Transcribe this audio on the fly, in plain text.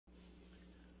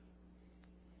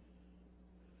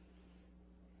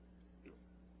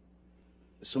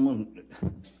someone,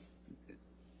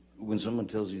 when someone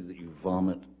tells you that you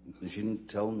vomit, she didn't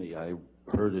tell me. I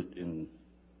heard it in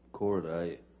court.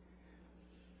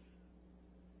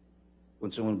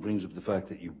 When someone brings up the fact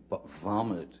that you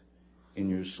vomit in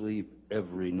your sleep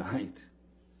every night,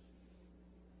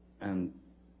 and,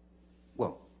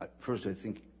 well, at first I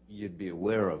think you'd be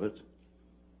aware of it.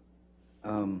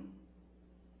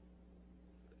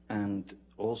 And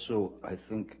also, I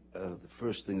think the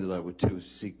first thing that I would do is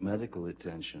seek medical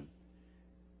attention.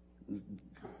 It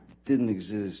didn't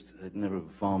exist. I'd never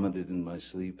vomited in my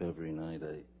sleep every night.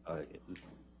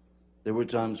 There were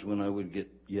times when I would get,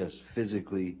 yes,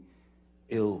 physically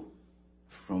ill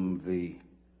from the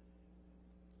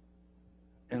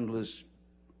endless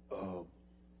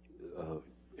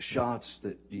shots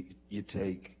that you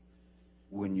take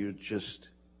when you're just,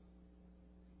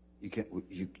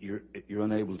 you're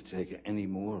unable to take it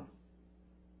anymore.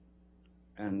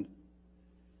 And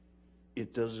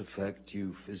it does affect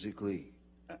you physically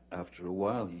after a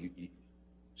while.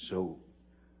 So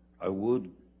I would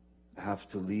have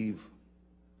to leave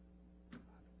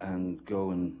and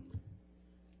go and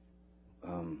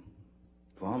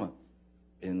vomit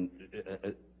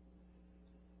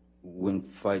when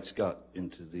fights got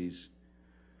into these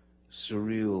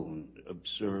surreal and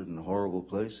absurd and horrible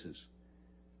places.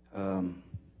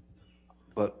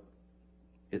 But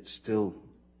it still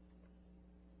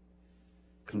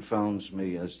confounds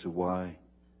me as to why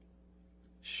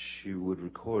she would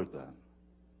record that.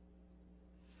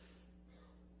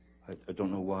 I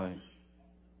don't know why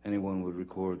anyone would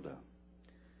record that.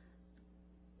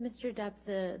 Mr. Depp,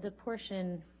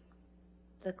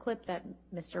 the clip that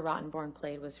Mr. Rottenborn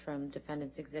played was from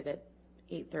Defendant's Exhibit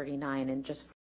 839, and just